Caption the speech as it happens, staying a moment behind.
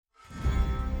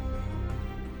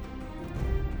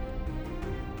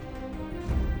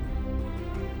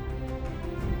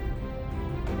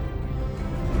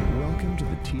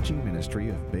teaching ministry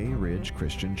of Bay Ridge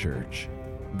Christian Church.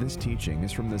 This teaching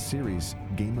is from the series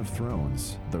Game of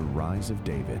Thrones, The Rise of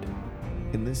David.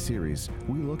 In this series,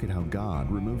 we look at how God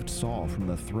removed Saul from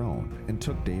the throne and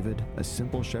took David, a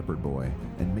simple shepherd boy,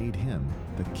 and made him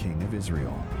the king of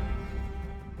Israel.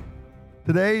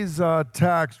 Today's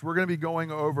text, we're going to be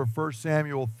going over 1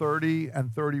 Samuel 30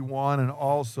 and 31 and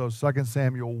also 2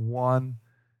 Samuel 1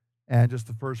 and just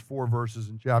the first 4 verses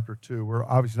in chapter 2. We're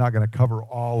obviously not going to cover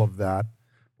all of that,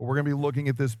 but we're going to be looking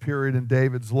at this period in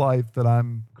David's life that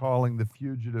I'm calling the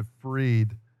fugitive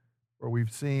freed, where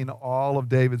we've seen all of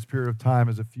David's period of time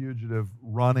as a fugitive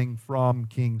running from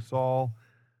King Saul.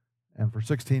 And for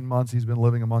 16 months, he's been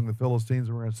living among the Philistines,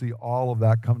 and we're going to see all of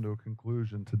that come to a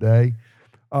conclusion today.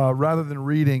 Rather than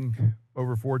reading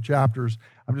over 4 chapters,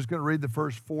 I'm just going to read the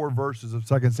first 4 verses of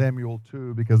 2 Samuel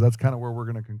 2 because that's kind of where we're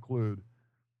going to conclude.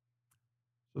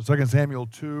 So 2 Samuel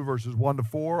 2, verses 1 to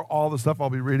 4, all the stuff I'll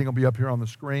be reading will be up here on the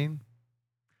screen.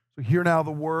 So hear now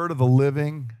the word of the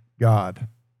living God.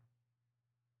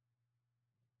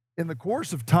 In the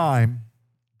course of time,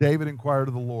 David inquired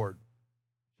of the Lord,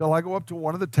 "Shall I go up to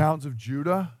one of the towns of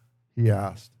Judah?" he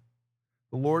asked.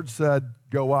 The Lord said,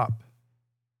 "Go up."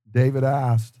 David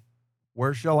asked,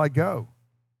 "Where shall I go?"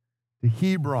 "To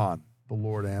Hebron," the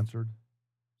Lord answered.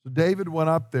 So David went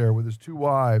up there with his 2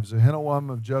 wives,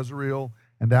 Ahinoam of Jezreel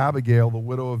and Abigail, the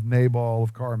widow of Nabal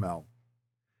of Carmel.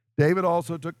 David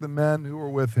also took the men who were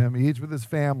with him, each with his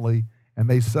family, and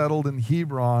they settled in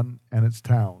Hebron and its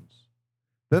towns.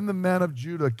 Then the men of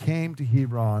Judah came to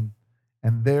Hebron,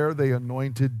 and there they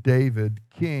anointed David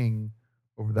king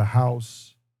over the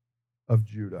house of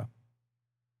Judah.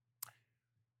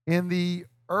 In the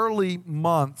early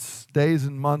days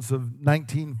and months of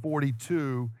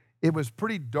 1942, it was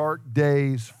pretty dark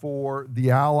days for the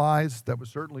Allies. That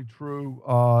was certainly true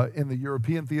in the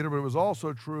European theater, but it was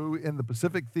also true in the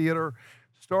Pacific theater.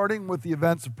 Starting with the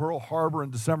events of Pearl Harbor in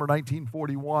December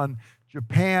 1941,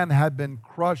 Japan had been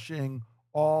crushing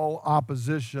all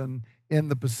opposition in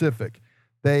the Pacific.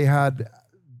 They had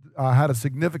had a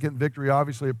significant victory,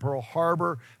 obviously, at Pearl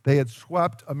Harbor. They had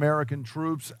swept American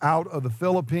troops out of the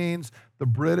Philippines, the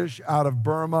British out of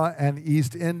Burma and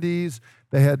East Indies.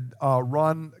 They had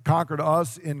conquered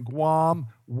us in Guam,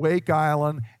 Wake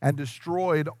Island, and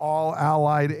destroyed all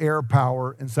Allied air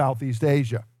power in Southeast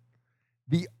Asia.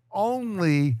 The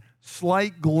only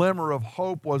slight glimmer of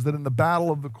hope was that in the Battle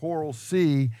of the Coral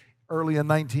Sea, early in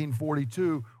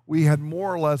 1942, we had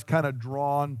more or less kind of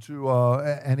drawn to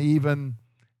an even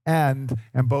end,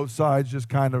 and both sides just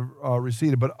kind of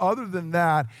receded. But other than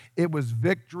that, it was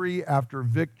victory after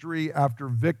victory after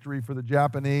victory for the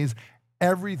Japanese.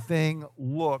 Everything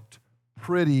looked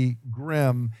pretty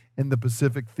grim in the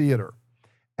Pacific theater.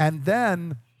 And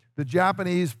then the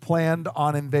Japanese planned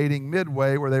on invading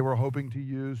Midway, where they were hoping to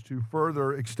use to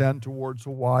further extend towards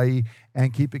Hawaii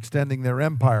and keep extending their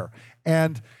empire.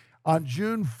 And on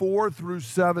June 4 through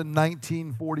 7,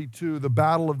 1942, the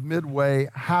Battle of Midway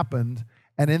happened,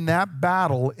 and in that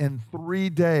battle, in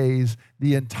 3 days,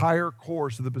 the entire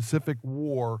course of the Pacific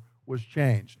War was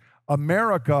changed.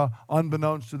 America,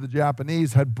 unbeknownst to the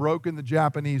Japanese, had broken the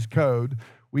Japanese code.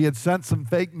 We had sent some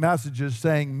fake messages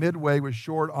saying Midway was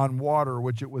short on water,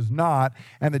 which it was not,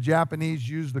 and the Japanese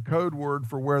used the code word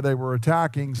for where they were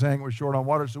attacking, saying it was short on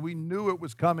water, so we knew it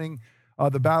was coming.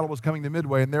 The battle was coming to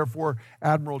Midway, and therefore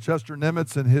Admiral Chester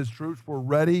Nimitz and his troops were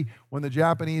ready when the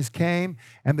Japanese came.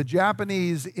 And the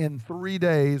Japanese, in 3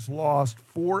 days, lost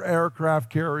 4 aircraft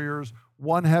carriers,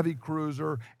 1 heavy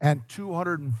cruiser, and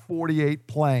 248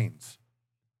 planes.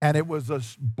 And it was a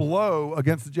blow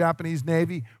against the Japanese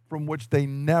Navy from which they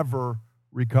never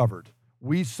recovered.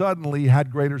 We suddenly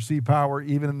had greater sea power,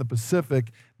 even in the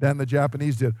Pacific, than the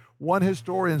Japanese did. One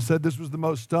historian said this was the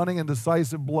most stunning and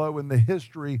decisive blow in the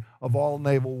history of all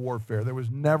naval warfare. There was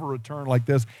never a turn like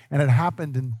this, and it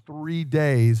happened in 3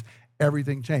 days.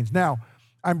 Everything changed. Now,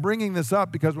 I'm bringing this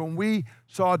up because when we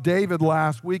saw David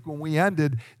last week, when we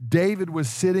ended, David was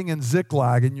sitting in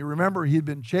Ziklag, and you remember he had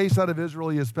been chased out of Israel.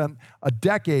 He had spent a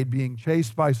decade being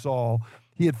chased by Saul.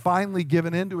 He had finally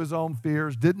given in to his own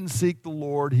fears, didn't seek the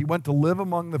Lord. He went to live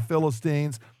among the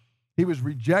Philistines. He was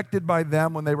rejected by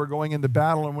them when they were going into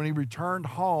battle, and when he returned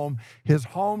home, his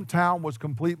hometown was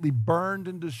completely burned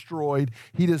and destroyed.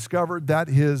 He discovered that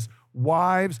his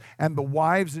wives and the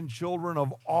wives and children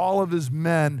of all of his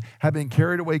men had been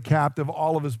carried away captive.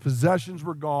 All of his possessions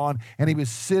were gone, and he was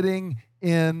sitting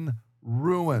in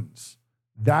ruins.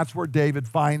 That's where David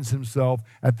finds himself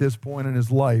at this point in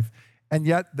his life. And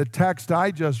yet the text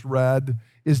I just read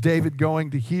is David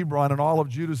going to Hebron and all of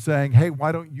Judah saying, "Hey,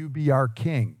 why don't you be our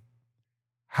king?"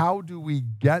 How do we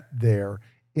get there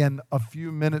in a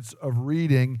few minutes of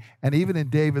reading, and even in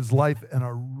David's life in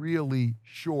a really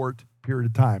short period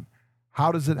of time.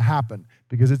 How does it happen?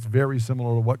 Because it's very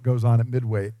similar to what goes on at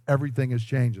Midway. Everything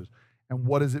changes. And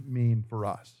what does it mean for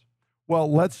us?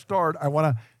 Well, let's start. I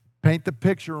want to paint the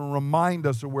picture and remind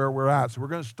us of where we're at. So we're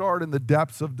going to start in the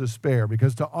depths of despair,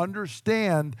 because to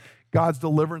understand God's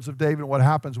deliverance of David and what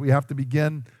happens, we have to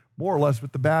begin more or less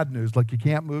with the bad news. Like, you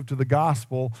can't move to the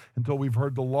gospel until we've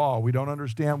heard the law. We don't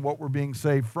understand what we're being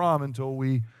saved from until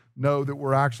we know that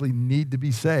we're actually need to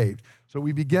be saved. So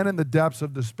we begin in the depths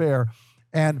of despair.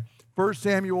 And 1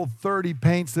 Samuel 30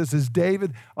 paints this as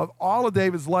David, of all of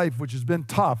David's life, which has been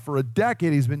tough. For a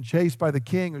decade, he's been chased by the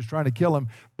king who's trying to kill him,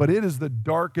 but it is the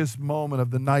darkest moment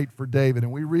of the night for David.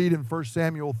 And we read in 1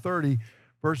 Samuel 30,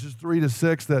 verses 3 to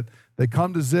 6, that they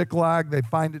come to Ziklag, they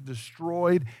find it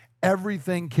destroyed,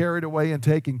 everything carried away and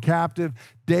taken captive.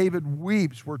 David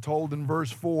weeps, we're told in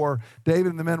verse 4.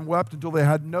 David and the men wept until they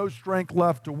had no strength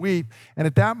left to weep. And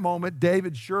at that moment,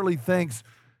 David surely thinks,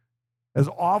 as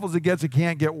awful as it gets, it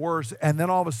can't get worse. And then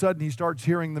all of a sudden, he starts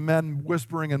hearing the men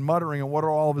whispering and muttering. And what are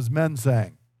all of his men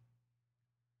saying?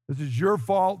 This is your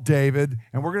fault, David,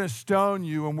 and we're going to stone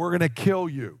you and we're going to kill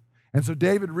you. And so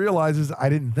David realizes, I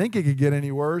didn't think it could get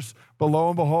any worse, but lo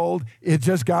and behold, it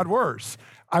just got worse.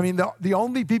 I mean, the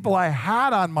only people I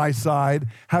had on my side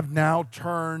have now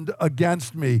turned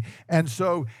against me. And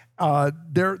so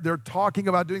they're talking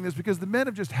about doing this because the men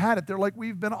have just had it. They're like,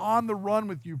 we've been on the run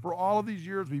with you for all of these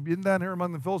years. We've been down here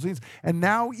among the Philistines, and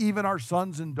now even our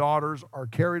sons and daughters are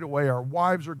carried away. Our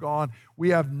wives are gone.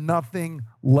 We have nothing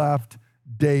left,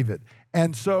 David.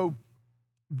 And so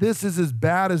this is as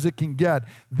bad as it can get.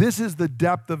 This is the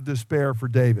depth of despair for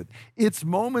David. It's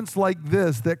moments like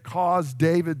this that cause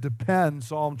David to pen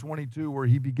Psalm 22, where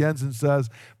he begins and says,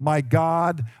 my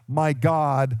God,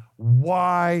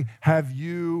 why have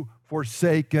you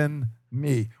forsaken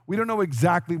me? We don't know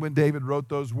exactly when David wrote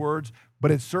those words,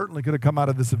 but it certainly could have come out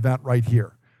of this event right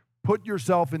here. Put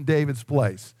yourself in David's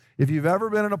place. If you've ever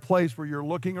been in a place where you're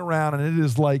looking around and it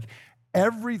is like,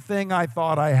 everything I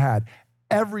thought I had,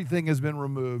 everything has been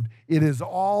removed. It is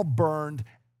all burned.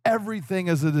 Everything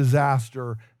is a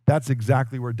disaster. That's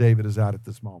exactly where David is at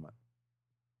this moment,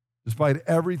 despite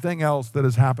everything else that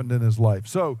has happened in his life.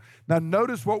 So now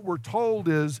notice what we're told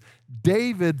is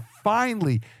David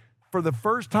finally, for the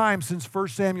first time since 1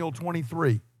 Samuel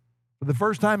 23, for the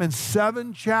first time in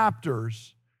 7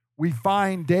 chapters, we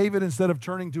find David, instead of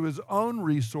turning to his own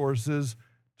resources,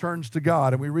 turns to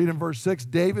God. And we read in verse 6,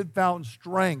 David found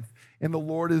strength in the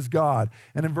Lord his God.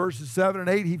 And in verses 7 and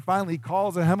 8, he finally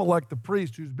calls Ahimelech the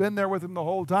priest, who's been there with him the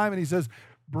whole time, and he says,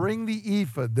 bring the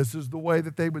ephod. This is the way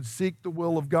that they would seek the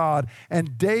will of God.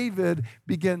 And David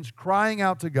begins crying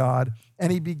out to God,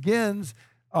 and he begins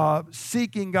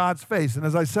seeking God's face. And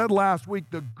as I said last week,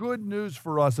 the good news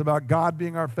for us about God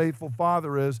being our faithful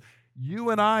Father is you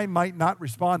and I might not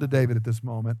respond to David at this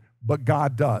moment, but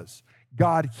God does.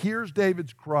 God hears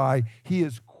David's cry. He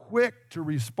is quick to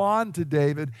respond to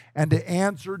David and to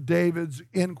answer David's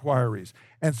inquiries.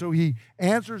 And so he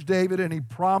answers David and he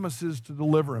promises to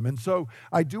deliver him. And so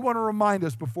I do want to remind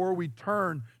us before we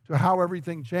turn to how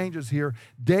everything changes here,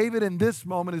 David in this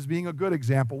moment is being a good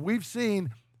example. We've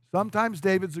seen sometimes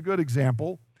David's a good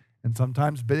example and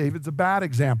sometimes David's a bad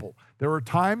example. There are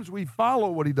times we follow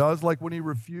what he does, like when he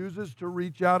refuses to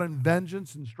reach out in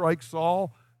vengeance and strike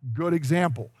Saul, good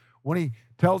example. When he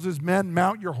tells his men,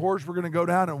 mount your horse, we're going to go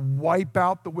down and wipe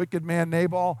out the wicked man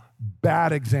Nabal,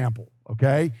 bad example,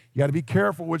 okay? You got to be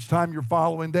careful which time you're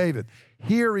following David.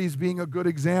 Here he's being a good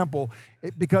example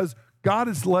because God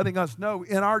is letting us know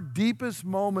in our deepest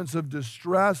moments of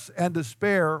distress and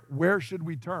despair, where should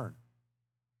we turn?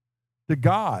 To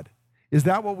God. Is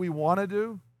that what we want to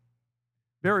do?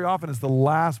 Very often it's the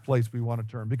last place we want to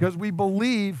turn because we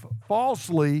believe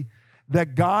falsely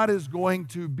that God is going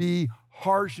to be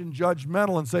harsh and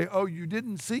judgmental and say, oh, you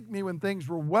didn't seek me when things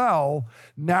were well,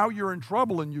 now you're in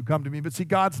trouble and you come to me. But see,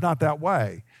 God's not that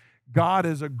way. God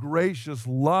is a gracious,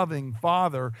 loving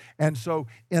Father. And so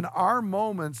in our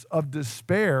moments of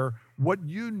despair, what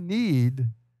you need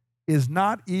is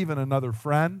not even another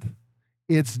friend.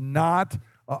 It's not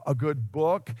a good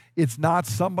book. It's not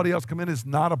somebody else come in. It's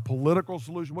not a political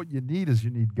solution. What you need is you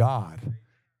need God.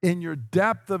 In your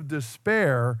depth of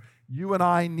despair, you and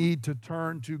I need to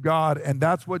turn to God, and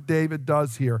that's what David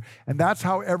does here. And that's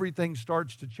how everything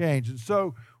starts to change. And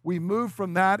so we move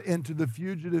from that into the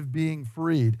fugitive being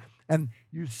freed. And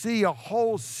you see a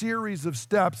whole series of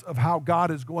steps of how God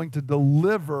is going to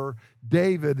deliver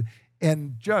David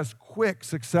in just quick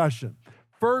succession.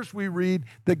 First, we read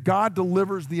that God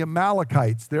delivers the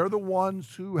Amalekites. They're the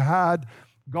ones who had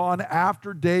gone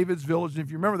after David's village. And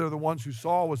if you remember, they're the ones who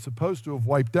Saul was supposed to have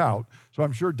wiped out. So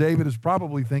I'm sure David is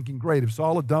probably thinking, great, if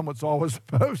Saul had done what Saul was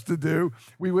supposed to do,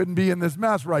 we wouldn't be in this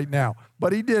mess right now.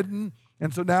 But he didn't,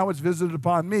 and so now it's visited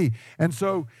upon me. And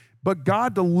so, but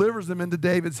God delivers them into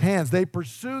David's hands. They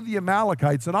pursue the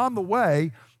Amalekites, and on the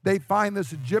way, they find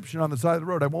this Egyptian on the side of the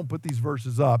road. I won't put these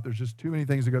verses up. There's just too many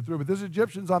things to go through. But this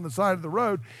Egyptian's on the side of the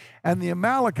road, and the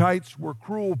Amalekites were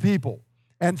cruel people.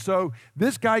 And so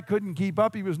this guy couldn't keep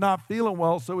up. He was not feeling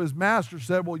well. So his master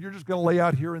said, well, you're just going to lay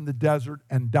out here in the desert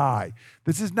and die.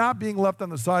 This is not being left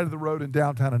on the side of the road in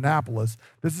downtown Annapolis.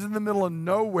 This is in the middle of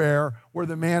nowhere where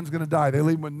the man's going to die. They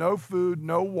leave him with no food,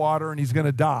 no water, and he's going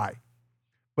to die.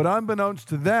 But unbeknownst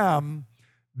to them,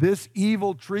 this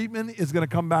evil treatment is going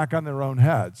to come back on their own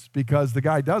heads because the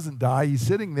guy doesn't die. He's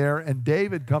sitting there, and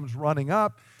David comes running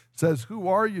up, says, who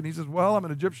are you? And he says, well, I'm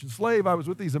an Egyptian slave. I was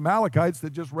with these Amalekites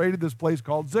that just raided this place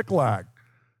called Ziklag.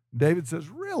 And David says,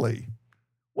 really?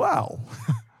 Well,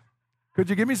 could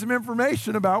you give me some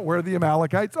information about where the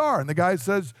Amalekites are? And the guy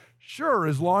says, sure,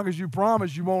 as long as you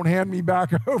promise you won't hand me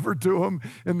back over to them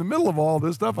in the middle of all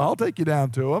this stuff, I'll take you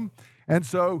down to them. And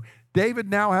so David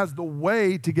now has the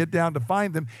way to get down to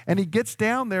find them, and he gets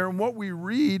down there, and what we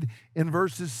read in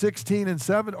verses 16 and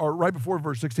 7, or right before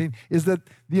verse 16, is that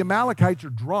the Amalekites are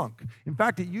drunk. In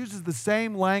fact, it uses the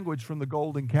same language from the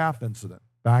golden calf incident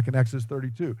back in Exodus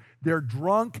 32. They're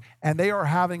drunk, and they are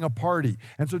having a party.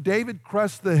 And so David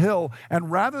crests the hill, and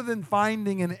rather than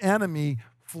finding an enemy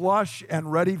flush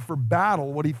and ready for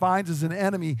battle, what he finds is an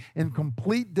enemy in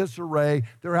complete disarray.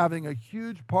 They're having a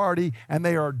huge party, and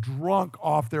they are drunk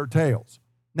off their tails.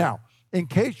 Now, in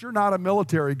case you're not a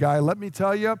military guy, let me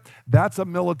tell you,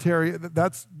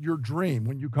 that's your dream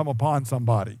when you come upon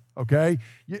somebody, okay?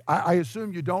 I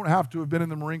assume you don't have to have been in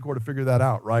the Marine Corps to figure that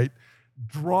out, right?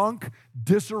 Drunk,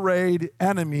 disarrayed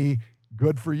enemy,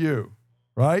 good for you,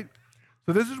 right?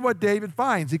 So this is what David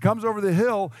finds. He comes over the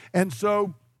hill, and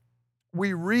so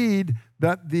we read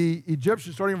that the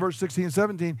Egyptians, starting in verse 16 and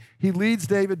 17, he leads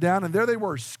David down, and there they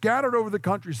were, scattered over the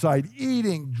countryside,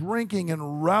 eating, drinking,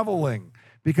 and reveling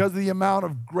because of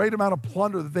the great amount of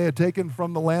plunder that they had taken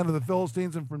from the land of the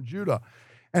Philistines and from Judah.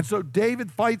 And so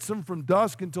David fights them from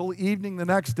dusk until evening the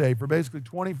next day for basically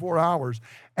 24 hours,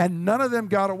 and none of them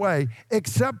got away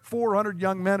except 400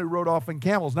 young men who rode off in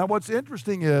camels. Now, what's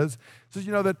interesting is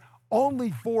that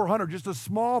only 400, just a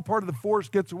small part of the force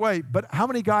gets away. But how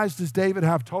many guys does David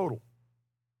have total?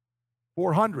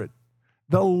 400.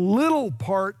 The little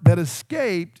part that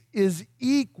escaped is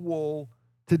equal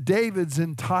to David's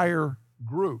entire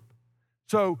group.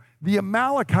 So the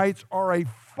Amalekites are a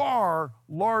far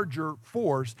larger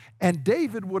force, and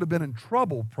David would have been in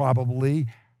trouble probably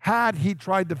had he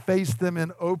tried to face them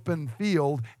in open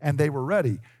field and they were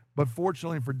ready. But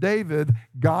fortunately for David,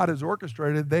 God has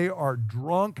orchestrated. They are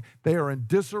drunk. They are in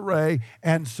disarray.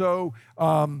 And so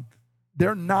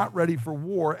they're not ready for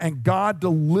war. And God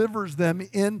delivers them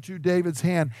into David's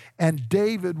hand. And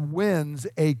David wins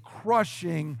a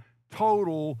crushing,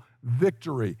 total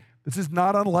victory. This is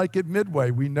not unlike at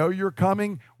Midway. We know you're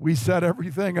coming. We set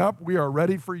everything up. We are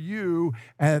ready for you.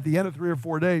 And at the end of 3 or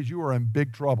 4 days, you are in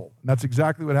big trouble. And that's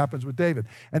exactly what happens with David.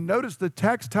 And notice the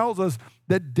text tells us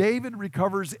that David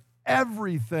recovers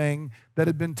everything that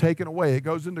had been taken away. It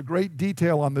goes into great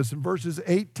detail on this. In verses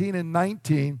 18 and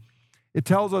 19, it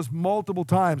tells us multiple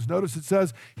times. Notice it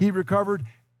says he recovered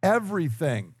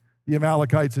everything the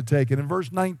Amalekites had taken. In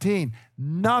verse 19,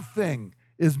 nothing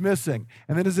is missing.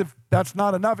 And then as if that's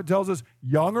not enough, it tells us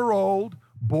young or old,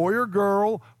 boy or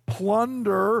girl,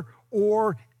 plunder,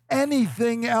 or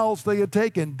anything else they had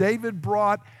taken. David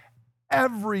brought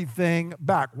everything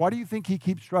back. Why do you think he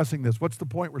keeps stressing this? What's the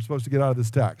point we're supposed to get out of this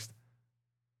text?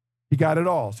 He got it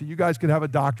all. So you guys could have a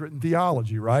doctorate in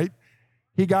theology, right?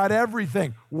 He got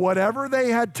everything. Whatever they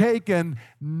had taken,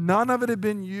 none of it had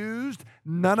been used.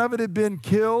 None of it had been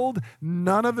killed.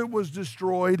 None of it was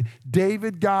destroyed.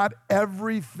 David got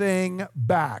everything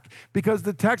back. Because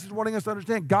the text is wanting us to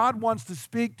understand, God wants to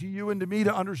speak to you and to me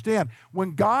to understand.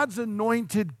 When God's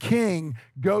anointed king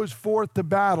goes forth to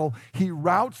battle, he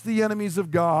routs the enemies of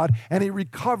God and he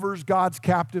recovers God's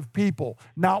captive people.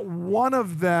 Not one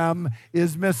of them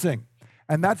is missing.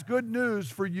 And that's good news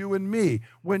for you and me.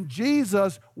 When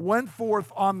Jesus went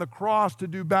forth on the cross to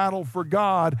do battle for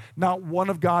God, not one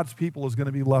of God's people is going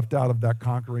to be left out of that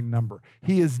conquering number.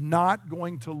 He is not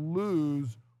going to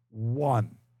lose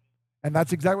one. And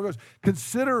that's exactly what it goes.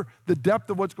 Consider the depth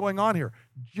of what's going on here.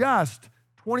 Just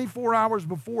 24 hours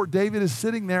before, David is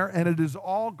sitting there and it is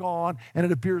all gone, and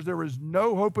it appears there is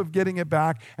no hope of getting it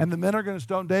back, and the men are going to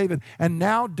stone David. And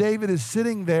now David is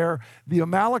sitting there. The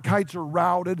Amalekites are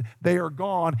routed. They are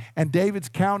gone. And David's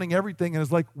counting everything and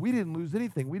is like, we didn't lose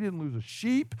anything. We didn't lose a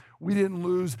sheep. We didn't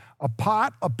lose a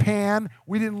pot, a pan.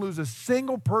 We didn't lose a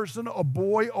single person, a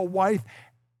boy, a wife.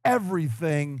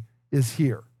 Everything is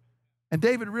here. And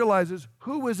David realizes,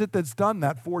 who is it that's done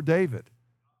that for David?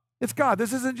 It's God.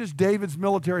 This isn't just David's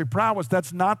military prowess.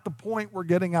 That's not the point we're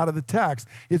getting out of the text.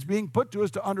 It's being put to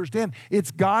us to understand it's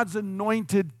God's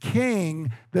anointed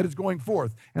king that is going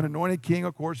forth. An anointed king,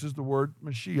 of course, is the word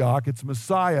Mashiach. It's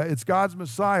Messiah. It's God's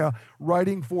Messiah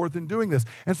riding forth and doing this.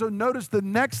 And so notice the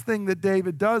next thing that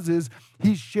David does is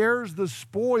he shares the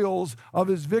spoils of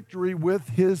his victory with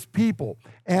his people.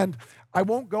 And I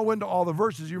won't go into all the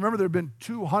verses. You remember there have been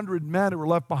 200 men who were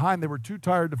left behind. They were too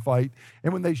tired to fight.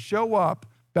 And when they show up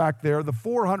back there, the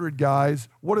 400 guys,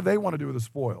 what do they want to do with the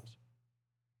spoils?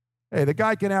 Hey, the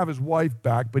guy can have his wife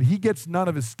back, but he gets none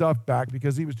of his stuff back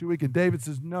because he was too weak. And David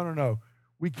says, no,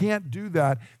 we can't do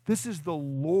that. This is the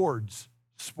Lord's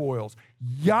spoils.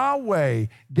 Yahweh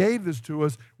gave this to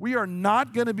us. We are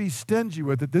not going to be stingy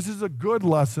with it. This is a good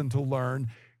lesson to learn.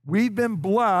 We've been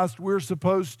blessed. We're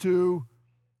supposed to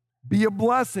be a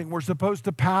blessing. We're supposed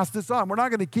to pass this on. We're not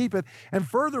going to keep it. And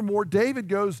furthermore, David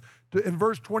goes to, in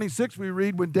verse 26, we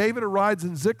read, when David arrives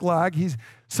in Ziklag, he's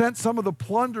sent some of the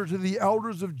plunder to the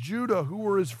elders of Judah who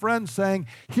were his friends, saying,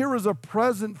 here is a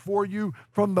present for you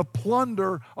from the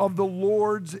plunder of the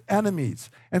Lord's enemies.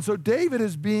 And so David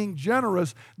is being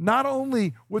generous, not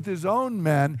only with his own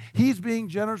men, he's being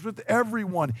generous with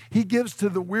everyone. He gives to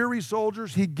the weary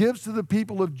soldiers. He gives to the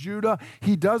people of Judah.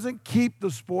 He doesn't keep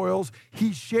the spoils.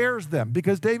 He shares them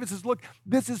because David says, look,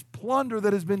 this is plunder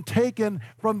that has been taken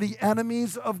from the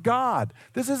enemies of God.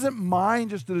 This isn't mine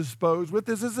just to dispose with.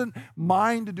 This isn't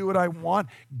mine to do what I want.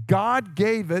 God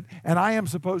gave it, and I am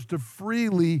supposed to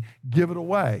freely give it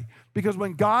away. Because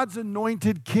when God's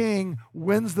anointed king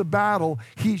wins the battle,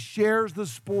 he shares the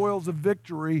spoils of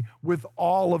victory with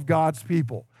all of God's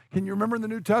people. Can you remember in the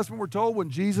New Testament we're told when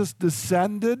Jesus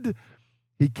descended,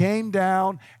 he came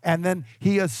down, and then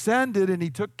he ascended, and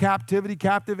he took captivity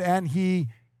captive, and he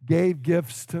gave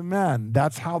gifts to men.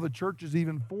 That's how the church is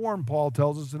even formed, Paul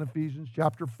tells us in Ephesians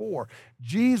chapter 4.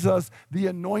 Jesus, the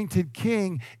anointed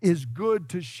king, is good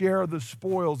to share the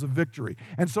spoils of victory.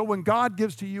 And so when God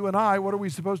gives to you and I, what are we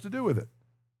supposed to do with it?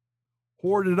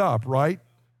 Hoard it up, right?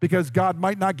 Because God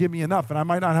might not give me enough, and I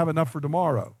might not have enough for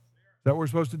tomorrow. Is that what we're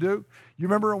supposed to do? You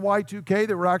remember in Y2K,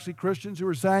 there were actually Christians who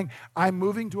were saying, I'm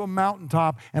moving to a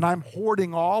mountaintop, and I'm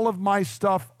hoarding all of my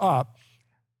stuff up.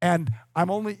 And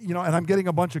I'm only, and I'm getting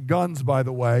a bunch of guns, by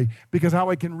the way, because how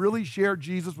I can really share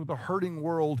Jesus with a hurting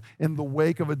world in the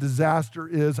wake of a disaster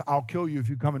is I'll kill you if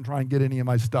you come and try and get any of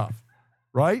my stuff,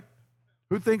 right?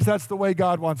 Who thinks that's the way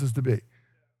God wants us to be,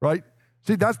 right?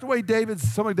 See, that's the way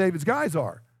some of David's guys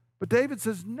are. But David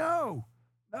says, no,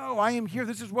 I am here.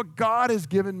 This is what God has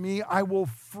given me. I will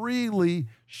freely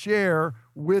share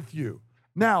with you.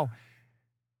 Now,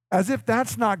 as if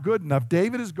that's not good enough,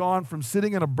 David has gone from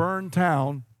sitting in a burned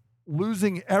town,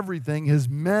 losing everything, his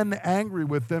men angry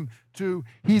with him, to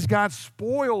he's got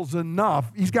spoils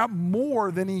enough. He's got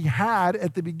more than he had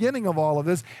at the beginning of all of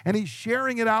this, and he's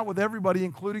sharing it out with everybody,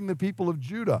 including the people of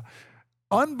Judah.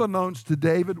 Unbeknownst to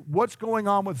David, what's going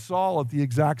on with Saul at the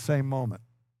exact same moment?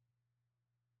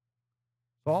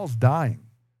 Saul's dying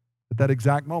at that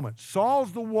exact moment.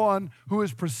 Saul's the one who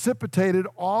has precipitated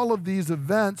all of these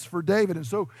events for David. And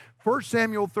so 1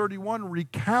 Samuel 31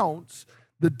 recounts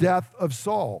the death of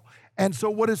Saul. And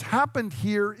so what has happened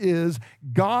here is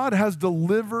God has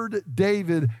delivered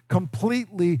David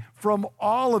completely from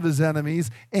all of his enemies,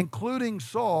 including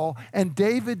Saul, and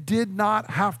David did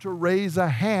not have to raise a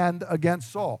hand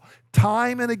against Saul.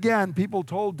 Time and again, people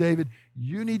told David,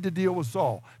 you need to deal with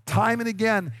Saul. Time and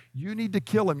again, you need to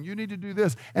kill him. You need to do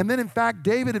this. And then, in fact,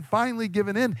 David had finally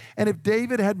given in. And if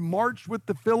David had marched with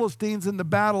the Philistines in the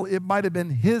battle, it might have been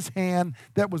his hand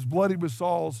that was bloodied with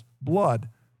Saul's blood.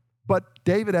 But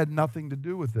David had nothing to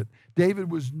do with it.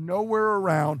 David was nowhere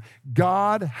around.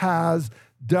 God has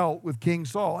dealt with King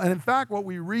Saul. And in fact, what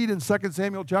we read in 2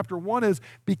 Samuel chapter 1 is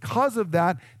because of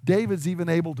that, David's even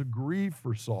able to grieve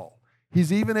for Saul.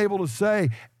 He's even able to say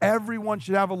everyone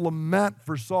should have a lament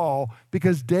for Saul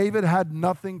because David had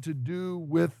nothing to do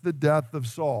with the death of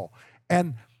Saul.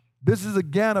 And this is,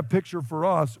 again, a picture for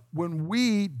us. When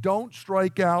we don't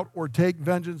strike out or take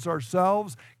vengeance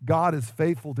ourselves, God is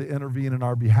faithful to intervene in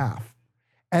our behalf.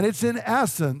 And it's in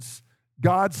essence,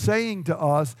 God saying to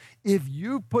us, if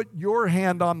you put your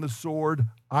hand on the sword,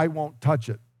 I won't touch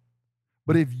it.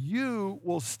 But if you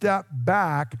will step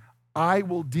back, I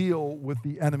will deal with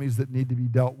the enemies that need to be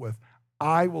dealt with.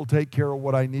 I will take care of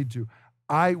what I need to.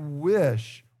 I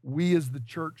wish we as the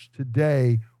church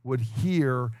today would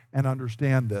hear and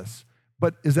understand this.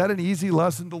 But is that an easy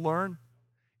lesson to learn?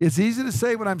 It's easy to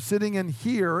say when I'm sitting in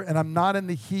here and I'm not in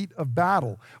the heat of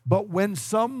battle. But when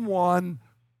someone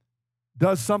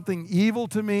does something evil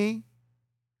to me,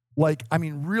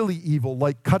 really evil,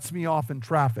 like cuts me off in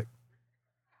traffic,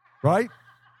 right?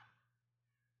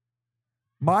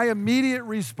 My immediate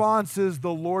response is,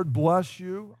 the Lord bless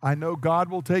you. I know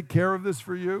God will take care of this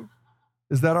for you.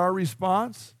 Is that our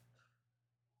response?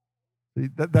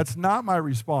 That's not my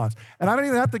response. And I don't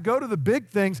even have to go to the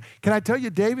big things. Can I tell you,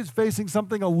 David's facing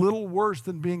something a little worse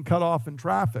than being cut off in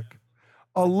traffic.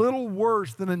 A little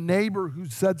worse than a neighbor who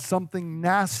said something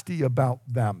nasty about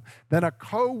them, than a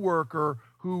coworker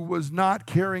who was not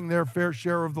carrying their fair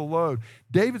share of the load.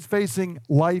 David's facing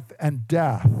life and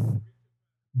death.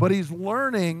 But he's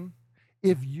learning,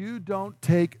 if you don't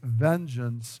take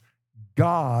vengeance,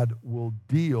 God will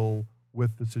deal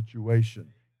with the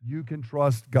situation. You can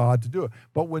trust God to do it.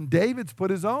 But when David's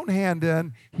put his own hand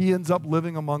in, he ends up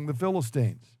living among the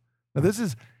Philistines. Now, this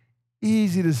is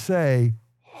easy to say,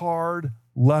 hard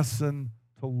lesson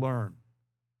to learn,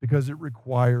 because it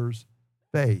requires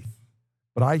faith.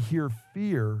 But I hear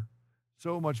fear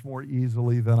so much more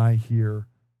easily than I hear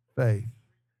faith.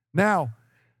 Now,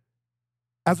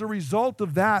 as a result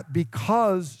of that,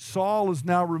 because Saul is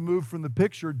now removed from the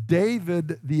picture,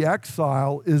 David, the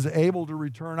exile, is able to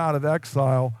return out of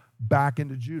exile back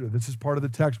into Judah. This is part of the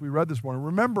text we read this morning.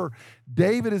 Remember,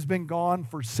 David has been gone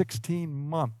for 16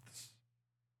 months.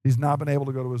 He's not been able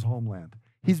to go to his homeland.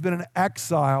 He's been in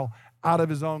exile out of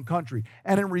his own country.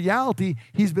 And in reality,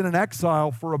 he's been in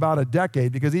exile for about a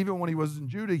decade, because even when he was in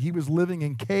Judah, he was living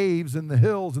in caves in the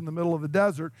hills in the middle of the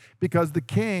desert because the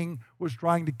king was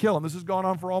trying to kill him. This has gone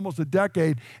on for almost a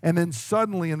decade. And then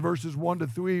suddenly in verses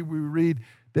 1-3, we read,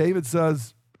 David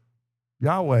says,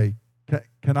 Yahweh,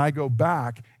 can I go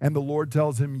back? And the Lord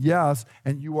tells him, yes,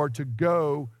 and you are to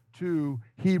go to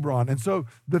Hebron. And so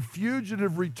the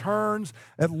fugitive returns.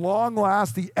 At long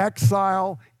last, the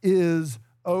exile is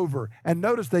over. And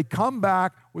notice they come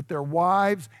back with their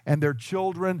wives and their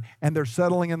children, and they're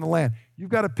settling in the land. You've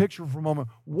got to picture for a moment,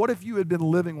 what if you had been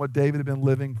living what David had been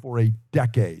living for a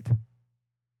decade?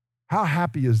 How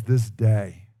happy is this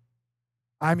day?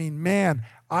 I mean, man,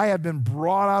 I have been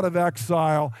brought out of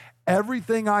exile.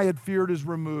 Everything I had feared is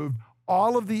removed.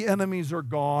 All of the enemies are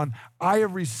gone. I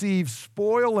have received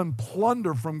spoil and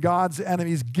plunder from God's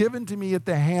enemies given to me at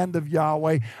the hand of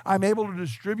Yahweh. I'm able to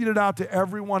distribute it out to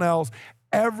everyone else.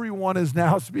 Everyone is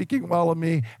now speaking well of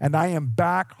me, and I am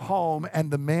back home,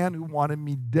 and the man who wanted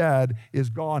me dead is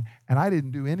gone, and I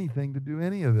didn't do anything to do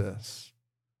any of this.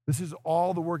 This is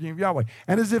all the working of Yahweh.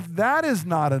 And as if that is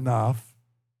not enough,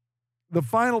 the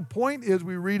final point is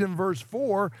we read in verse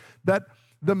 4 that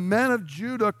the men of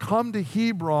Judah come to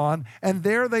Hebron, and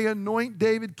there they anoint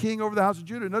David king over the house of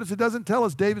Judah. Notice it doesn't tell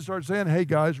us David started saying, hey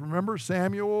guys, remember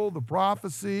Samuel, the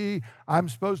prophecy, I'm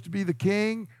supposed to be the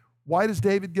king. Why does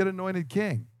David get anointed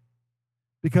king?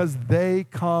 Because they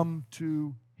come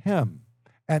to him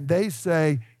and they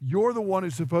say, you're the one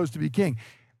who's supposed to be king.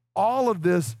 All of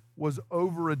this was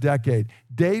over a decade.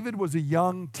 David was a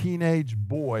young teenage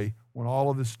boy when all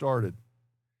of this started.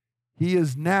 He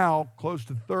is now close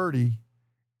to 30,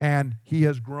 and he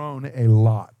has grown a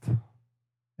lot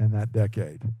in that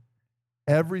decade.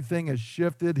 Everything has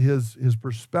shifted, his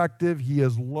perspective. He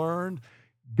has learned.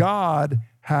 God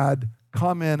had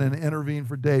come in and intervene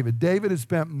for David. David has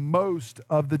spent most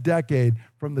of the decade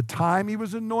from the time he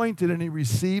was anointed and he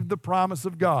received the promise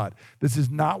of God. This is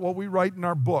not what we write in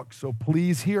our book, so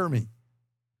please hear me.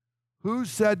 Who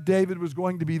said David was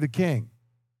going to be the king?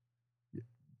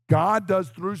 God does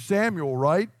through Samuel,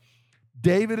 right?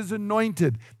 David is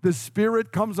anointed. The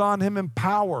Spirit comes on him in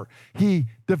power. He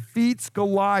defeats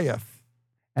Goliath,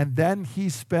 and then he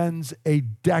spends a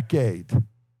decade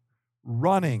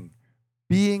running,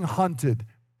 being hunted,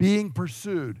 being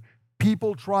pursued,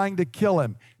 people trying to kill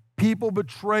him, people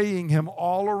betraying him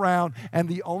all around, and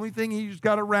the only thing he's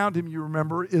got around him, you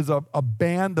remember, is a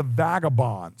band of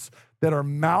vagabonds that are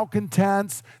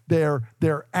malcontents, they're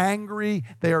angry,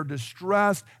 they are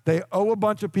distressed, they owe a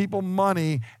bunch of people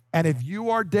money, and if you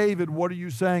are David, what are you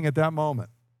saying at that moment?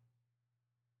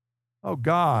 Oh,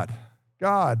 God,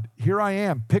 here I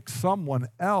am, pick someone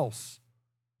else.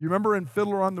 You remember in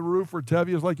Fiddler on the Roof where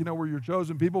Tevye's like, we're your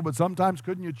chosen people, but sometimes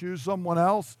couldn't you choose someone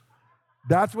else?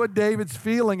 That's what David's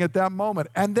feeling at that moment.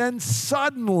 And then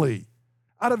suddenly,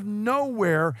 out of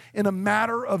nowhere, in a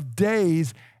matter of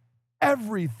days,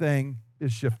 everything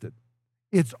is shifted.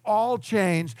 It's all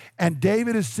changed, and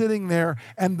David is sitting there,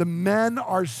 and the men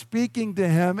are speaking to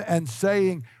him and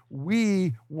saying,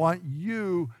 we want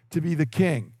you to be the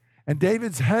king. And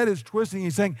David's head is twisting.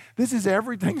 He's saying, this is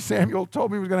everything Samuel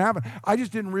told me was going to happen. I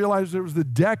just didn't realize there was the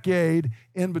decade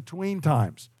in between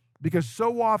times. Because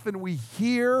so often we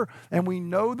hear and we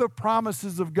know the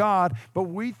promises of God, but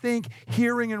we think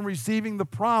hearing and receiving the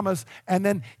promise and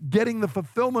then getting the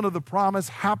fulfillment of the promise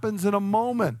happens in a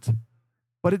moment.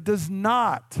 But it does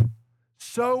not.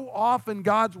 So often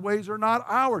God's ways are not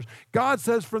ours. God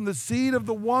says, from the seed of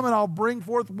the woman, I'll bring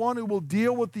forth one who will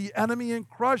deal with the enemy and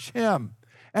crush him.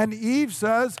 And Eve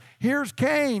says, here's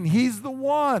Cain. He's the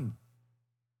one.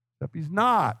 Except he's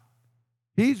not.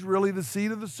 He's really the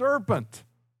seed of the serpent.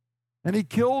 And he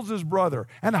kills his brother.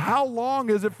 And how long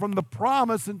is it from the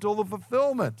promise until the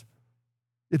fulfillment?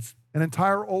 It's an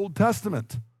entire Old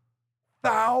Testament.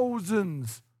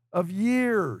 Thousands of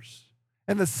years.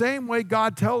 In the same way,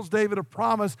 God tells David a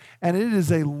promise, and it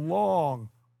is a long,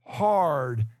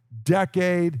 hard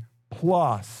decade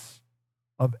plus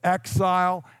of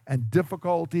exile and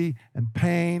difficulty and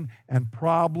pain and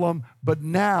problem. But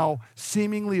now,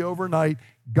 seemingly overnight,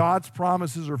 God's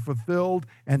promises are fulfilled,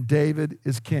 and David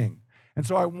is king. And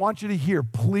so I want you to hear,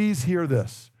 please hear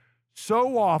this.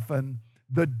 So often,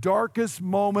 the darkest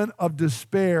moment of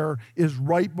despair is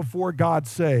right before God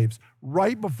saves,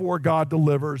 right before God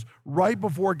delivers, right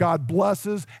before God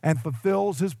blesses and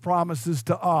fulfills his promises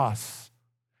to us.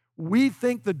 We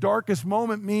think the darkest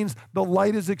moment means the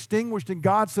light is extinguished, and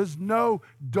God says, no,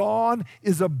 dawn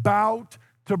is about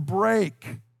to break.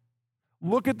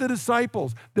 Look at the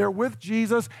disciples. They're with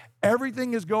Jesus.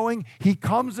 Everything is going. He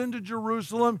comes into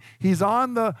Jerusalem. He's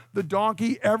on the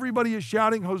donkey. Everybody is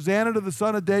shouting, Hosanna to the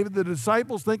Son of David. The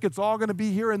disciples think it's all going to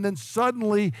be here. And then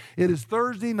suddenly it is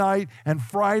Thursday night and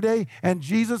Friday, and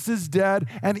Jesus is dead.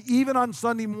 And even on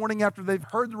Sunday morning, after they've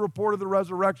heard the report of the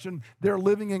resurrection, they're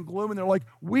living in gloom. And they're like,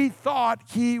 we thought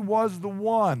he was the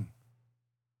one.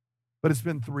 But it's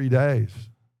been 3 days,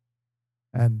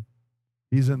 and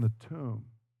he's in the tomb.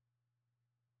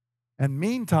 And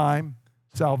meantime,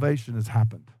 salvation has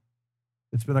happened.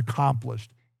 It's been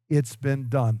accomplished. It's been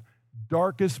done.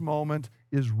 Darkest moment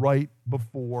is right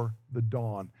before the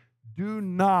dawn. Do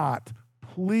not,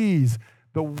 please,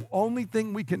 the only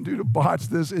thing we can do to botch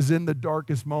this is in the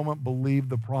darkest moment, believe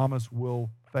the promise will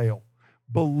fail.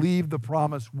 Believe the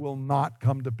promise will not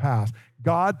come to pass.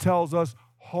 God tells us,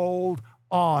 hold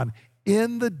on.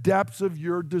 In the depths of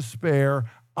your despair,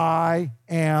 I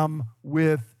am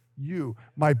with you.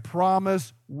 My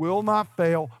promise will not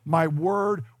fail. My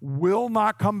word will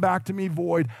not come back to me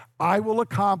void. I will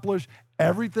accomplish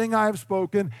everything I have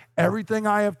spoken, everything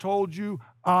I have told you,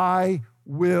 I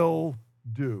will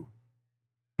do.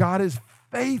 God is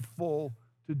faithful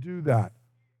to do that.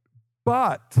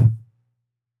 But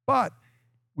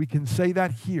we can say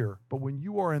that here, but when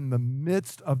you are in the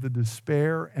midst of the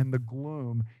despair and the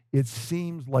gloom, it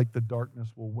seems like the darkness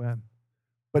will win.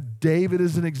 But David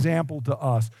is an example to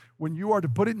us. When you are, to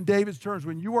put it in David's terms,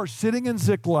 when you are sitting in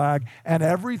Ziklag and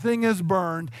everything is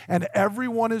burned and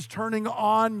everyone is turning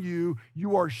on you,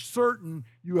 you are certain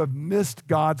you have missed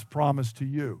God's promise to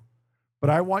you. But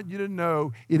I want you to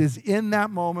know it is in that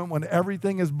moment when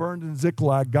everything is burned in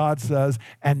Ziklag, God says,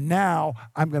 and now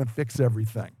I'm going to fix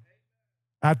everything.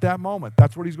 At that moment,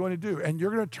 that's what he's going to do. And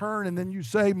you're going to turn and then you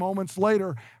say moments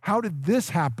later, how did this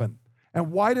happen?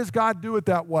 And why does God do it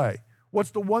that way?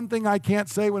 What's the one thing I can't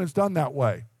say when it's done that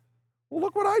way? Well,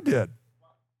 look what I did.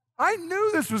 I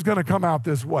knew this was going to come out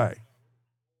this way.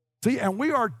 See, and we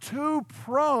are too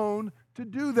prone to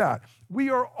do that. We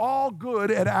are all good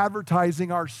at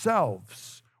advertising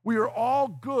ourselves. We are all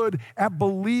good at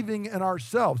believing in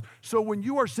ourselves. So when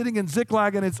you are sitting in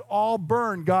Ziklag and it's all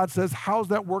burned, God says, how's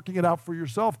that working it out for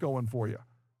yourself going for you?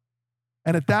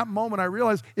 And at that moment, I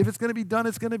realized if it's going to be done,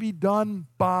 it's going to be done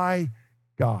by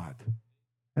God.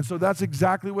 And so that's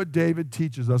exactly what David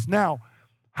teaches us. Now,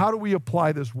 how do we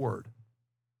apply this word?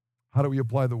 How do we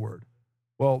apply the word?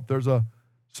 Well, there's a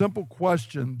simple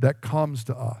question that comes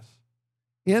to us.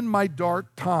 In my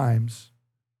dark times,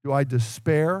 do I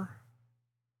despair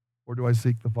or do I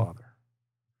seek the Father?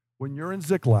 When you're in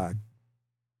Ziklag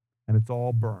and it's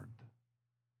all burned,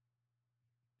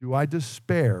 do I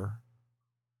despair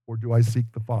or do I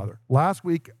seek the Father? Last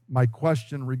week, my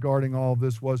question regarding all of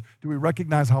this was, do we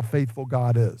recognize how faithful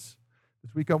God is?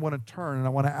 This week I want to turn and I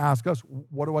want to ask us,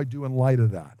 what do I do in light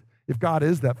of that? If God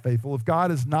is that faithful, if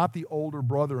God is not the older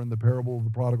brother in the parable of the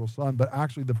prodigal son, but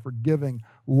actually the forgiving,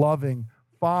 loving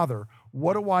Father,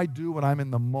 what do I do when I'm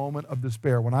in the moment of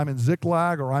despair? When I'm in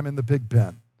Ziklag or I'm in the pig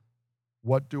pen?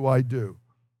 What do I do?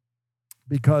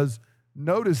 Because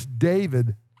notice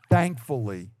David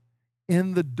thankfully,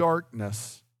 in the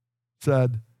darkness,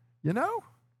 said,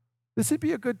 this would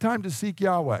be a good time to seek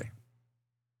Yahweh.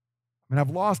 I've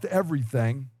lost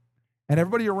everything, and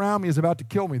everybody around me is about to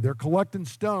kill me. They're collecting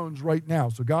stones right now.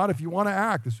 So God, if you want to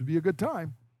act, this would be a good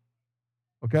time.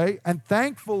 Okay? And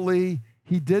thankfully,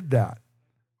 he did that.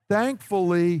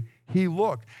 Thankfully, he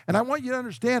looked. And I want you to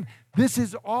understand, this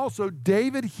is also,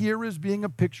 David here is being a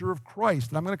picture of Christ.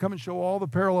 And I'm going to come and show all the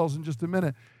parallels in just a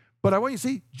minute. But I want you to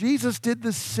see, Jesus did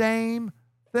the same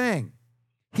thing.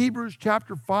 Hebrews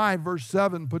chapter 5, verse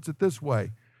 7 puts it this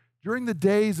way. During the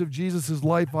days of Jesus'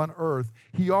 life on earth,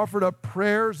 he offered up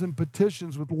prayers and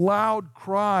petitions with loud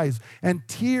cries and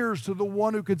tears to the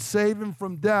one who could save him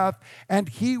from death, and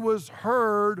he was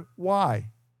heard. Why?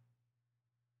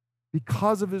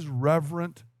 Because of his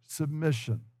reverent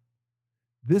submission.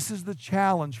 This is the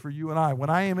challenge for you and I. When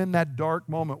I am in that dark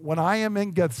moment, when I am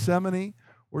in Gethsemane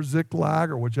or Ziklag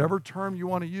or whichever term you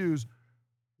want to use,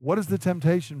 what is the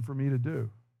temptation for me to do?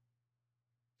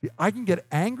 See, I can get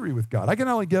angry with God. I can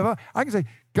not only give up, I can say,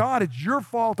 God, it's your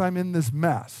fault I'm in this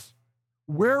mess.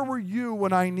 Where were you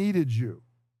when I needed you?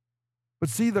 But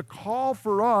see, the call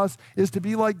for us is to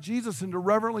be like Jesus and to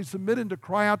reverently submit and to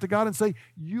cry out to God and say,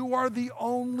 you are the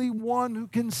only one who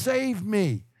can save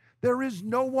me. There is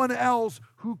no one else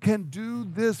who can do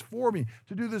this for me.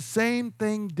 To do the same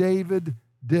thing David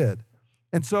did.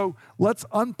 And so let's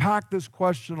unpack this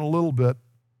question a little bit,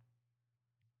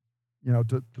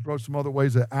 to throw some other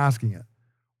ways of asking it.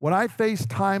 When I face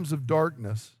times of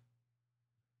darkness,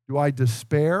 do I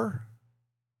despair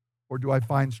or do I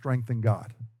find strength in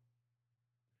God?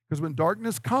 Because when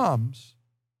darkness comes,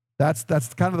 that's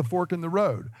kind of the fork in the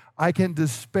road. I can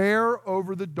despair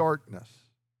over the darkness.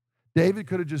 David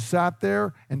could have just sat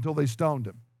there until they stoned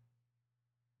him.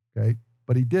 Okay?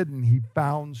 But he didn't. He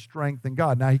found strength in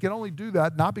God. Now, he can only do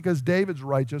that not because David's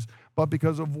righteous, but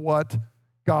because of what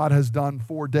God has done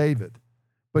for David.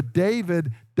 But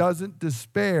David doesn't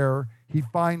despair. He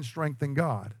finds strength in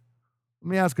God. Let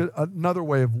me ask another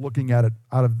way of looking at it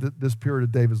out of this period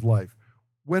of David's life.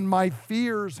 When my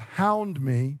fears hound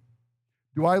me,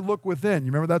 do I look within?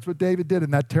 You remember that's what David did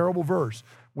in that terrible verse.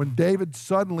 When David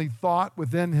suddenly thought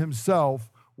within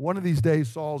himself, one of these days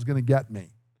Saul's going to get me.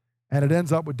 And it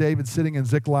ends up with David sitting in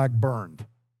Ziklag burned,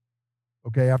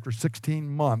 okay, after 16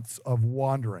 months of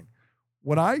wandering.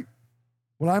 When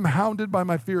I'm hounded by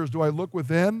my fears, do I look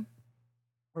within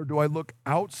or do I look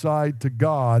outside to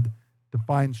God to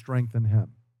find strength in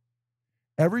him?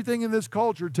 Everything in this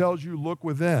culture tells you look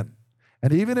within.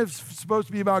 And even if it's supposed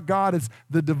to be about God, it's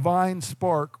the divine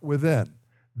spark within.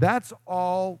 That's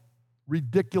all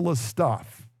ridiculous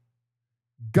stuff.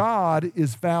 God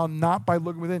is found not by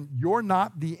looking within. You're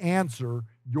not the answer,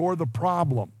 you're the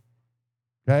problem.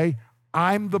 Okay?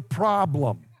 I'm the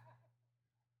problem.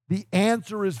 The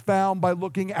answer is found by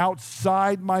looking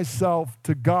outside myself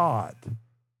to God.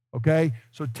 Okay?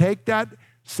 So take that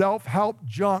self-help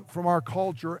junk from our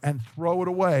culture and throw it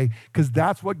away, because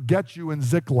that's what gets you in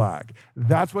Ziklag.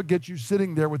 That's what gets you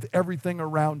sitting there with everything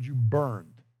around you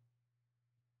burned.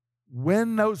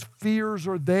 When those fears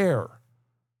are there,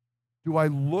 do I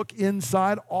look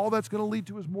inside? All that's going to lead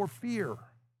to is more fear.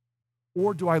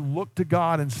 Or do I look to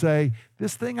God and say,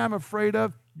 this thing I'm afraid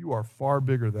of, you are far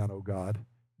bigger than, oh God.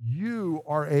 You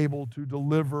are able to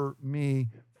deliver me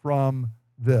from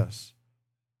this.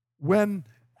 When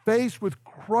faced with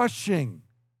crushing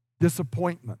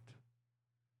disappointment,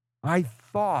 I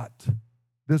thought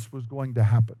this was going to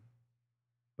happen,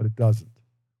 but it doesn't.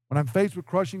 When I'm faced with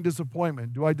crushing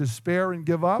disappointment, do I despair and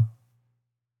give up?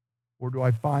 Or do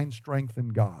I find strength in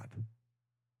God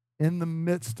in the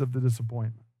midst of the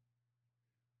disappointment?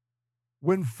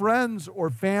 When friends or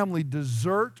family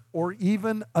desert or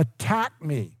even attack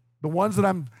me, the ones that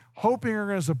I'm hoping are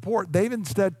going to support, they've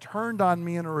instead turned on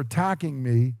me and are attacking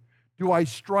me, do I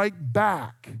strike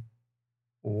back?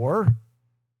 Or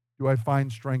do I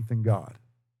find strength in God?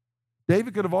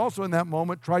 David could have also in that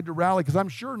moment tried to rally, because I'm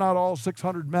sure not all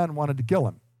 600 men wanted to kill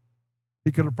him.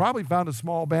 He could have probably found a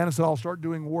small band and said, I'll start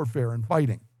doing warfare and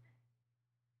fighting.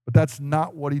 But that's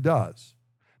not what he does.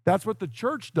 That's what the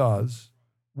church does.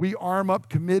 We arm up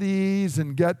committees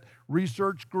and get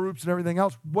research groups and everything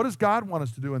else. What does God want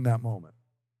us to do in that moment?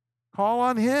 Call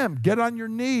on him. Get on your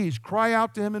knees. Cry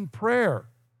out to him in prayer.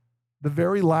 The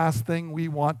very last thing we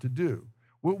want to do.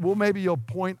 Maybe you'll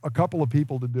point a couple of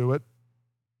people to do it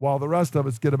while the rest of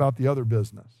us get about the other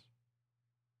business.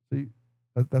 See,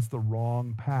 that's the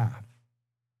wrong path.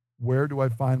 Where do I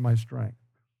find my strength?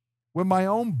 When my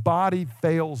own body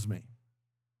fails me,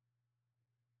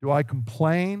 do I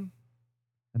complain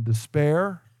and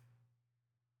despair,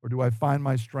 or do I find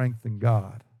my strength in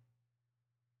God?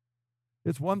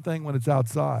 It's one thing when it's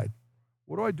outside.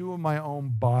 What do I do when my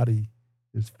own body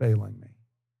is failing me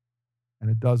and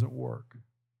it doesn't work?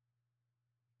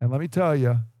 And let me tell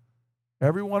you,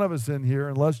 every one of us in here,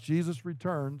 unless Jesus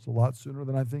returns a lot sooner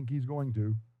than I think he's going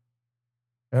to,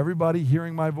 everybody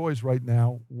hearing my voice right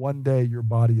now, one day your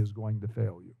body is going to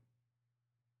fail you.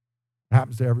 It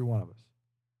happens to every one of us.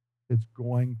 It's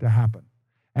going to happen.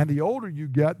 And the older you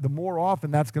get, the more often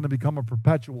that's going to become a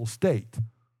perpetual state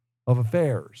of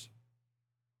affairs.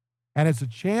 And it's a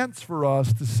chance for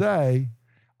us to say,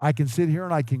 I can sit here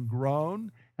and I can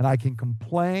groan and I can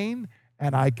complain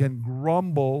and I can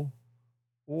grumble,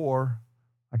 or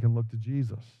I can look to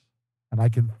Jesus and I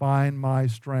can find my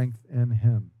strength in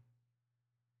him.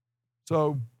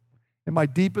 So in my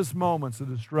deepest moments of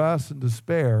distress and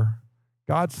despair,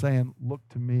 God's saying, look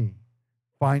to me.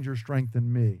 Find your strength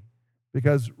in me.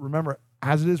 Because remember,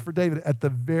 as it is for David, at the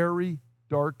very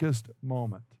darkest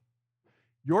moment,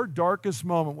 your darkest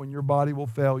moment when your body will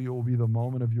fail you will be the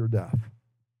moment of your death.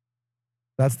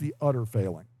 That's the utter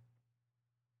failing.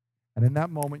 And in that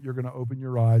moment, you're going to open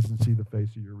your eyes and see the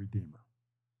face of your Redeemer.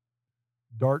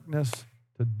 Darkness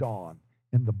to dawn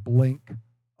in the blink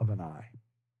of an eye.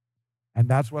 And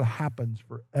that's what happens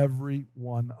for every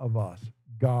one of us.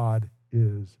 God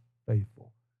is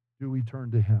faithful. Do we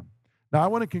turn to him? Now, I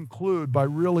want to conclude by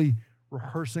really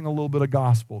rehearsing a little bit of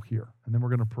gospel here, and then we're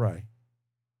going to pray.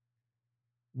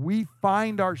 We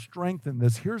find our strength in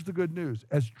this. Here's the good news.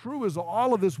 As true as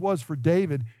all of this was for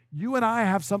David, you and I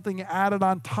have something added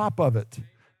on top of it.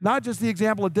 Not just the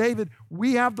example of David,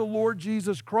 we have the Lord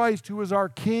Jesus Christ, who is our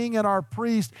King and our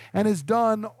priest and has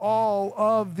done all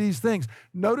of these things.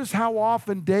 Notice how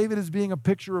often David is being a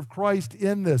picture of Christ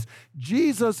in this.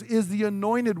 Jesus is the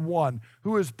anointed one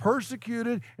who is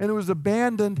persecuted and who is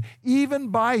abandoned even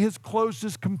by his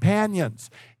closest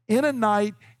companions. In a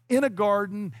night, in a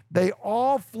garden, they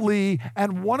all flee,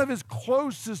 and one of his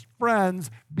closest friends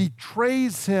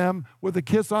betrays him with a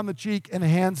kiss on the cheek and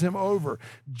hands him over.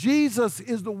 Jesus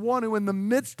is the one who, in the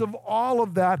midst of all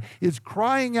of that, is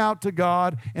crying out to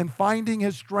God and finding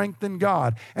his strength in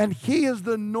God. And he is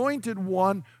the anointed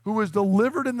one who is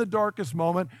delivered in the darkest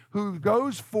moment, who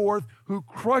goes forth, who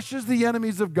crushes the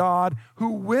enemies of God,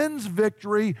 who wins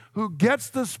victory, who gets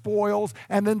the spoils,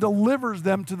 and then delivers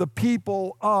them to the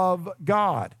people of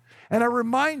God. And I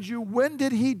remind you, when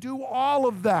did he do all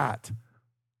of that?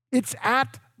 It's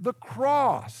at the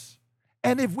cross.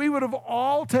 And if we would have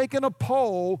all taken a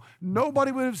poll,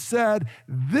 nobody would have said,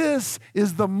 this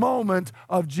is the moment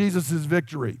of Jesus'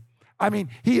 victory. I mean,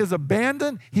 he is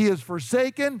abandoned, he is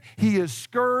forsaken, he is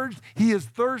scourged, he is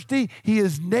thirsty, he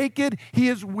is naked, he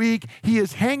is weak, he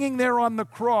is hanging there on the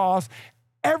cross.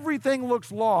 Everything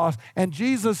looks lost, and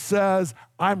Jesus says,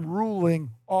 I'm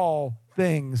ruling all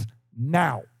things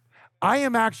now. I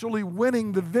am actually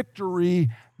winning the victory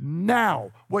now.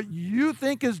 What you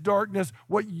think is darkness,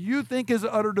 what you think is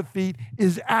utter defeat,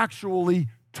 is actually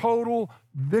total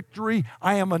victory.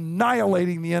 I am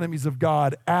annihilating the enemies of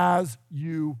God as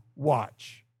you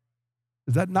watch.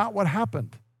 Is that not what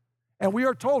happened? And we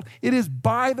are told it is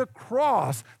by the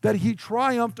cross that he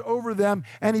triumphed over them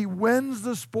and he wins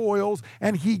the spoils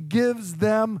and he gives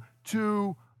them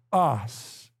to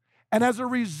us. And as a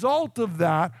result of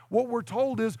that, what we're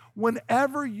told is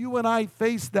whenever you and I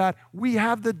face that, we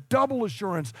have the double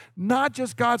assurance, not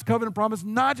just God's covenant promise,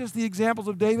 not just the examples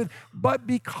of David, but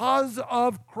because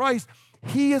of Christ,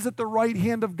 he is at the right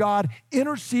hand of God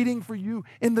interceding for you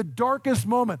in the darkest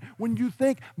moment when you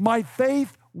think my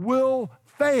faith will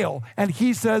fail. And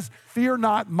he says, fear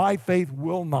not, my faith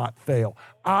will not fail.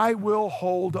 I will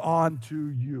hold on to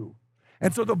you.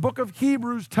 And so the book of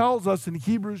Hebrews tells us in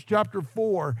Hebrews chapter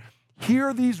 4,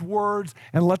 hear these words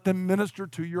and let them minister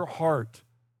to your heart.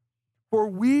 For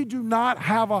we do not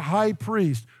have a high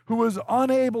priest who is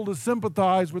unable to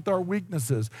sympathize with our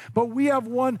weaknesses, but we have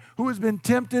one who has been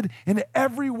tempted in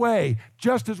every way,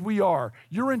 just as we are.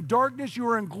 You're in darkness, you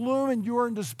are in gloom, and you are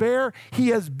in despair. He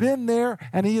has been there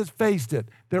and he has faced it.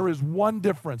 There is one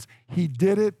difference. He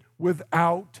did it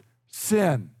without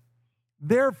sin.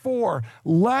 Therefore,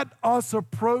 let us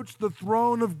approach the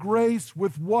throne of grace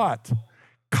with what?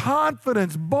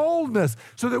 Confidence, boldness,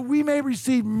 so that we may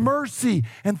receive mercy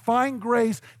and find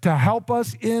grace to help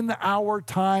us in our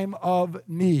time of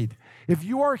need. If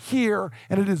you are here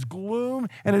and it is gloom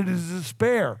and it is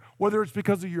despair, whether it's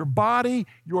because of your body,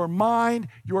 your mind,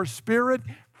 your spirit,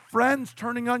 friends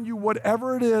turning on you,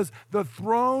 whatever it is, the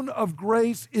throne of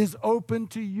grace is open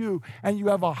to you. And you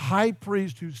have a high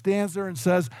priest who stands there and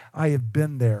says, I have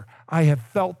been there. I have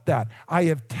felt that. I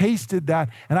have tasted that.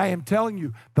 And I am telling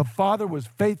you, the Father was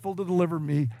faithful to deliver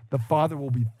me. The Father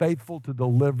will be faithful to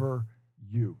deliver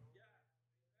you.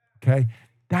 okay?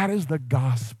 That is the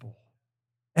gospel.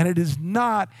 And it is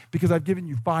not because I've given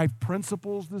you 5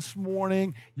 principles this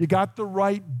morning, you got the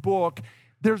right book.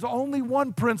 There's only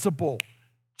one principle,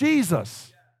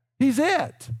 Jesus. He's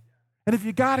it. And if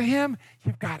you got him,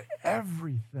 you've got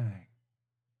everything.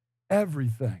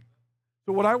 Everything.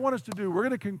 So what I want us to do, we're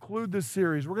going to conclude this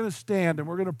series. We're going to stand and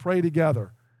we're going to pray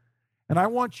together. And I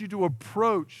want you to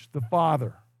approach the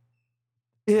Father.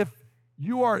 If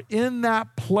you are in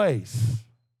that place,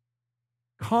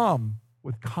 come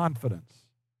with confidence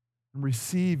and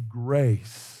receive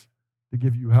grace to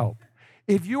give you help.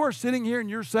 If you are sitting here and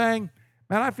you're saying,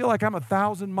 man, I feel like I'm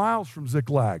 1,000 miles from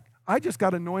Ziklag. I just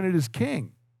got anointed as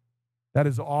king. That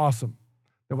is awesome.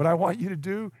 And what I want you to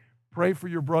do, pray for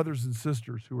your brothers and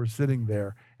sisters who are sitting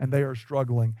there and they are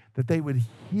struggling, that they would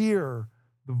hear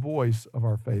the voice of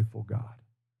our faithful God.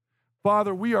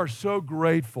 Father, we are so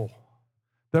grateful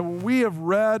that when we have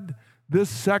read this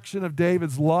section of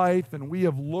David's life and we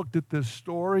have looked at this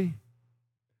story,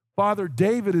 Father,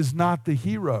 David is not the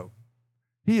hero.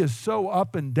 He is so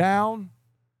up and down,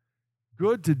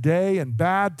 good today and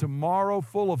bad tomorrow,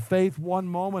 full of faith one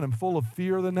moment and full of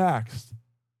fear the next.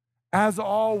 As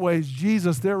always,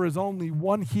 Jesus, there is only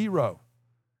one hero,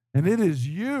 and it is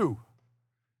you.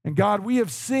 And God, we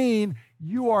have seen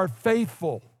you are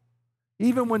faithful,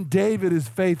 even when David is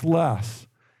faithless.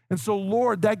 And so,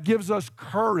 Lord, that gives us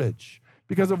courage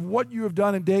because of what you have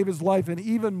done in David's life, and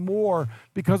even more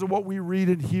because of what we read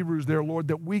in Hebrews there, Lord,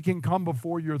 that we can come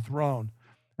before your throne.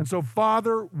 And so,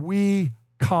 Father, we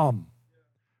come.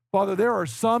 Father, there are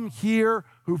some here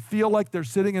who feel like they're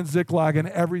sitting in Ziklag and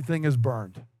everything is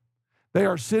burned. They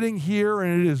are sitting here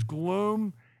and it is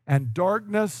gloom and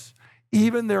darkness.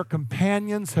 Even their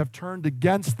companions have turned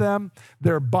against them.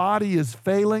 Their body is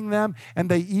failing them, and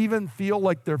they even feel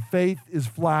like their faith is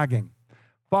flagging.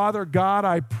 Father God,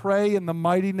 I pray in the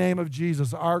mighty name of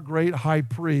Jesus, our great high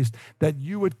priest, that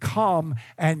you would come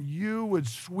and you would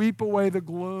sweep away the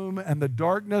gloom and the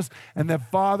darkness, and that,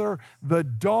 Father, the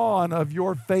dawn of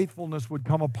your faithfulness would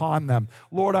come upon them.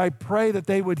 Lord, I pray that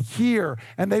they would hear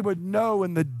and they would know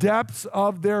in the depths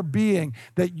of their being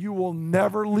that you will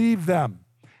never leave them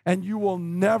and you will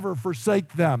never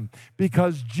forsake them,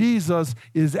 because Jesus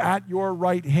is at your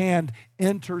right hand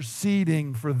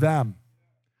interceding for them.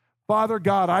 Father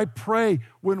God, I pray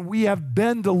when we have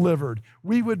been delivered,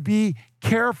 we would be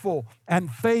careful and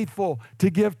faithful to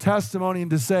give testimony and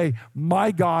to say,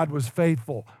 my God was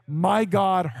faithful, my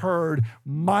God heard,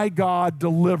 my God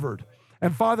delivered.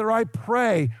 And Father, I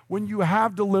pray when you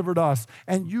have delivered us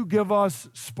and you give us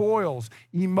spoils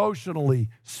emotionally,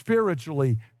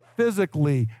 spiritually,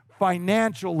 physically,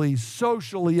 financially,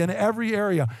 socially, in every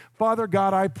area. Father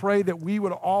God, I pray that we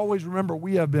would always remember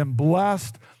we have been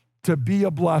blessed to be a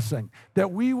blessing,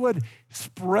 that we would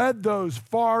spread those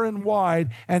far and wide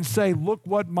and say, look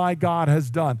what my God has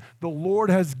done. The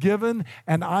Lord has given,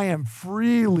 and I am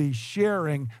freely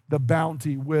sharing the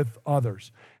bounty with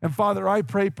others. And Father, I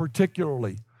pray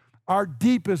particularly our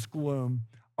deepest gloom,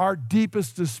 our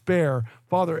deepest despair.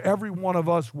 Father, every one of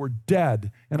us were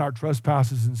dead in our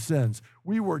trespasses and sins.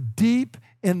 We were deep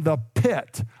in the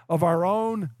pit of our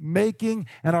own making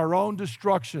and our own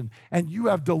destruction. And you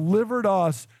have delivered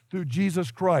us through Jesus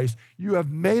Christ. You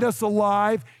have made us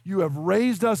alive. You have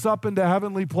raised us up into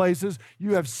heavenly places.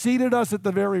 You have seated us at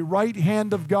the very right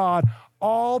hand of God,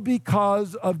 all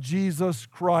because of Jesus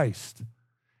Christ.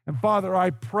 And Father,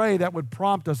 I pray that would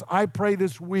prompt us. I pray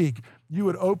this week you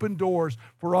would open doors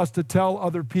for us to tell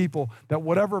other people that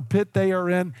whatever pit they are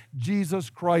in, Jesus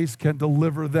Christ can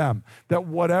deliver them. That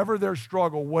whatever their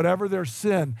struggle, whatever their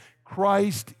sin,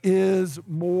 Christ is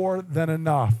more than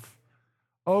enough.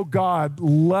 Oh God,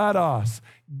 let us,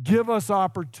 give us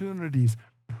opportunities,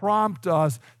 prompt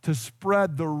us to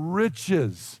spread the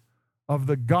riches of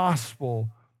the gospel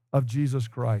of Jesus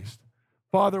Christ.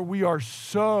 Father, we are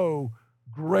so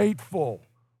grateful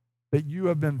that you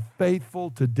have been faithful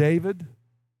to David.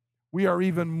 We are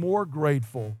even more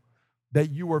grateful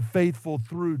that you were faithful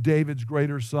through David's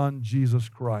greater son, Jesus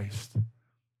Christ.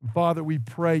 Father, we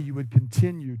pray you would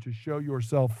continue to show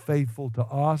yourself faithful to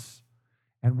us,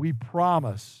 and we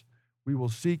promise we will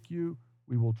seek you,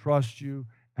 we will trust you,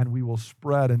 and we will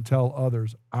spread and tell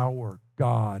others our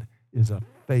God is a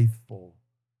faithful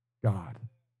God.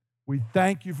 We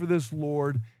thank you for this,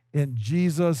 Lord, in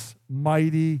Jesus'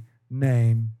 mighty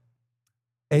name.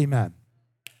 Amen.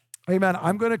 Amen.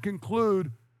 I'm going to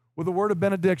conclude with a word of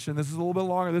benediction. This is a little bit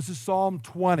longer. This is Psalm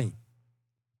 20.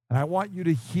 And I want you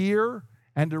to hear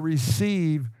and to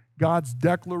receive God's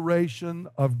declaration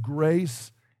of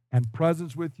grace and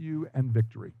presence with you and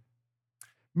victory.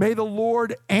 May the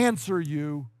Lord answer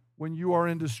you when you are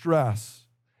in distress,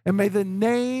 And may the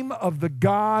name of the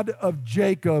God of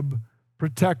Jacob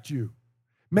protect you.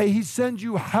 May he send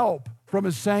you help from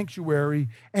his sanctuary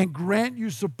and grant you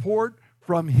support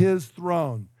from his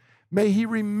throne. May he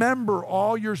remember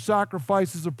all your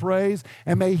sacrifices of praise,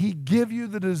 and may he give you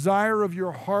the desire of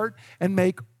your heart and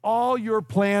make all your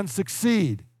plans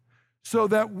succeed, so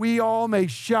that we all may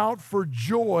shout for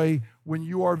joy when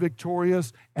you are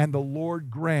victorious and the Lord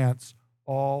grants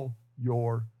all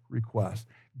your requests.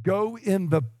 Go in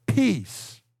the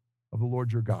peace of the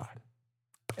Lord your God.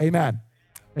 Amen.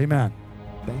 Amen.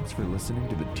 Thanks for listening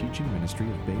to the teaching ministry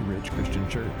of Bay Ridge Christian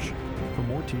Church. For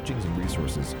more teachings and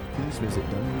resources, please visit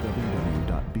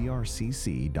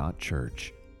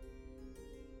www.brcc.church.